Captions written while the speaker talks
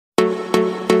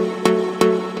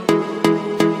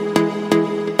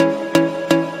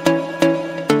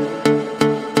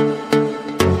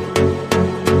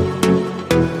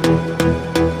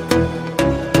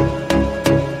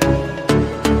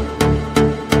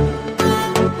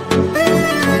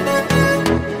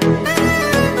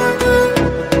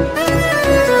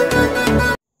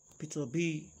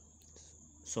Obi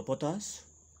supporters,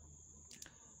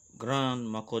 Grand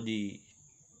Makurdi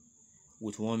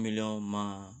with 1 million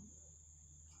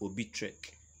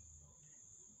Obitrek.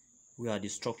 We are the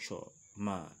structure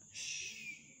march.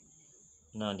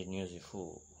 Now the news is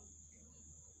full.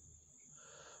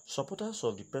 Supporters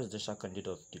of the presidential candidate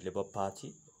of the Labour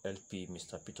Party, LP,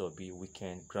 Mr. Peter Obi,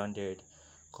 weekend granted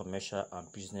commercial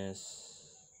and business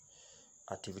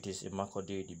activities in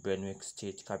Makurdi, the Benue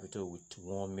state capital, with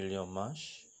 1 million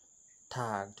march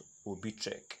tagged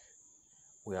Obitrek.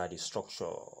 We are the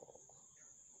structure.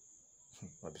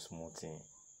 Not a small thing.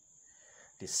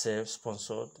 The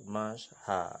self-sponsored march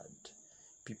had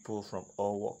people from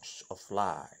all walks of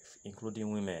life,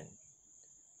 including women,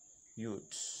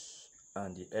 youths,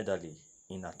 and the elderly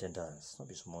in attendance. Not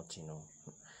a small thing, no.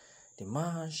 The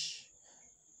march,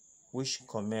 which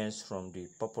commenced from the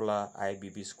popular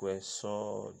IBB Square,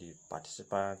 saw the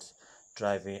participants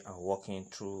driving and walking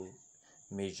through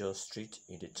major streets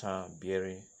in the town,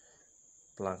 bearing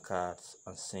placards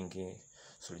and singing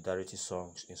solidarity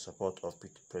songs in support of the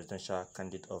presidential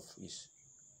candidate of his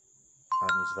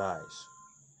vice.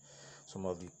 Some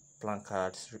of the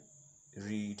placards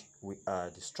read, "We are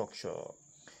the structure.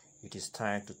 It is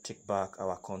time to take back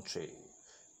our country.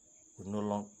 We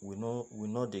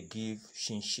know they give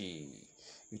shinshi.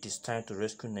 It is time to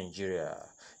rescue Nigeria.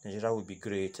 Nigeria will be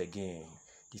great again.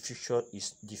 The future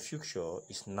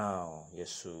is now."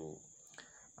 Yes, so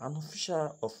an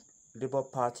official of Labour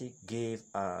Party gave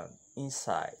an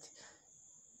insight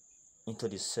into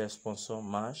the self-sponsored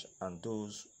march and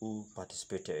those who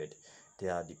participated. They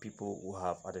are the people who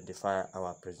have identified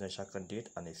our presidential candidate,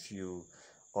 and a few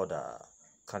other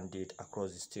candidates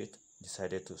across the state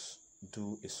decided to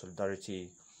do a solidarity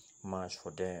march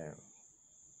for them.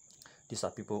 These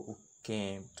are people who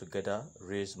came together,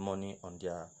 raised money on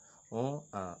their own,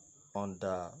 and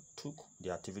undertook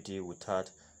the activity without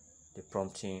the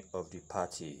prompting of the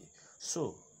party.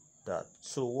 So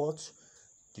what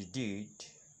they did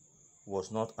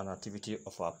was not an activity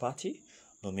of our party.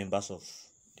 No members of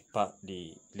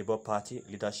the Labour Party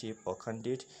leadership or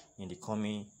candidate in the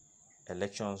coming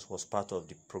elections was part of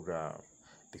the program,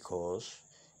 because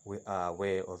we are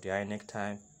aware of the INEC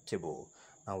timetable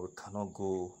and we cannot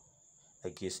go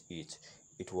against it.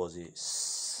 It was a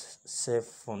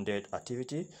self-funded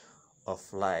activity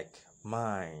of like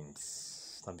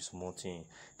minds. Not a small thing.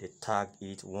 They tagged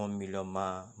it 1 million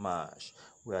march.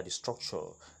 We are the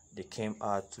structure. They came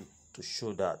out to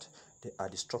show that they are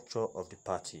the structure of the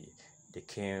party. They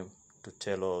came to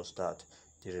tell us that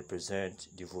they represent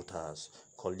the voters,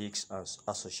 colleagues and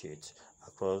associates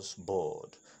across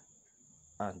board,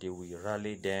 and they will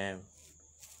rally them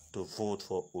to vote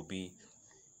for Obi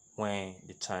when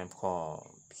the time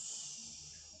comes.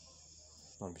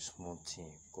 Not be small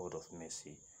thing. God of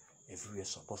mercy. Everywhere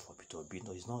support for Peter Obi.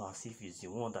 No, it's not as if he's the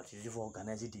one that is even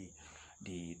organizing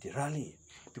the rally.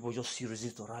 People just see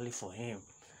reason to rally for him.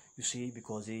 You see,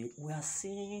 because we are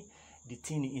seeing the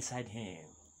thing inside him.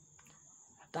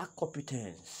 That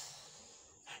competence,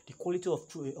 the quality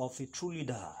of a true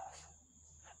leader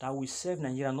that will serve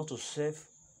Nigeria, not to serve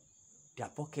their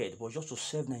pocket, but just to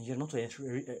serve Nigeria, not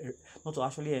to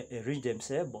actually enrich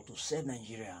themselves, but to serve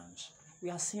Nigerians. We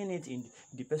are seeing it in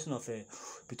the person of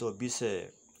Peter Obi's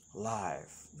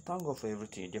life. Thank God for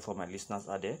everything. Therefore, my listeners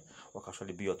are there. What can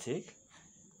actually be your take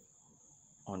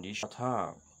on this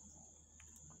time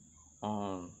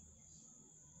on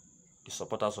the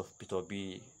supporters of Peter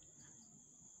Obi,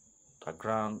 that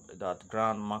Grand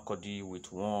Makurdi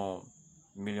with 1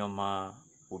 million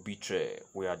Obitrek,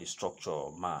 we are the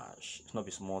structure march. It's not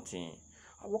a small thing.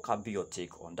 What can be your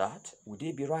take on that? Would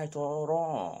they be right or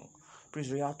wrong?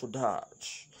 Please react to that.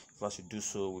 If as you do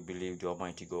so, we believe the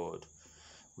Almighty God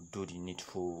will do the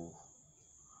needful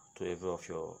to every of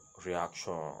your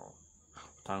reaction.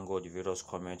 Thank God the various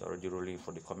comments already rolling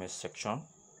for the comment section.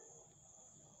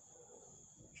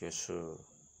 Yes, sir.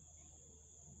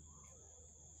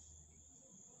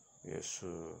 Yes,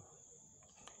 sir.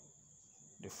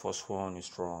 The first one is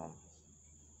from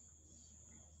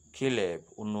Caleb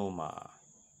Unoma.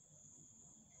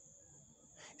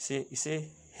 He say,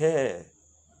 hey,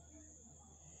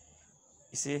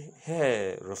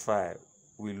 Rafai,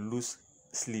 we lose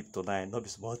sleep tonight. Not be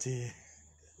small thing.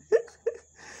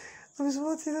 Not be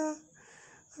small thing. Not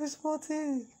be small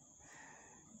thing.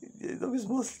 Not be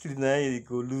small sleep tonight. You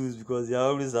go lose, because they are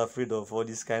always afraid of all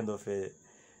this kind of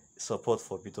support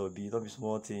for Peter Obi. Not be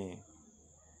small thing.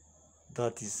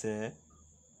 That is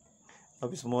not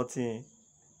be small thing.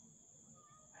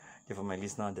 Therefore, my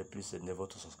listener, please endeavor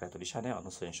to subscribe to the channel and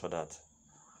also ensure that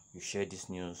you share this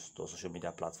news to social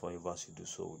media platform. If as you do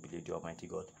so, we believe the Almighty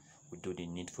God will do the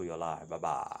needful for your life. Bye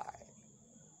bye.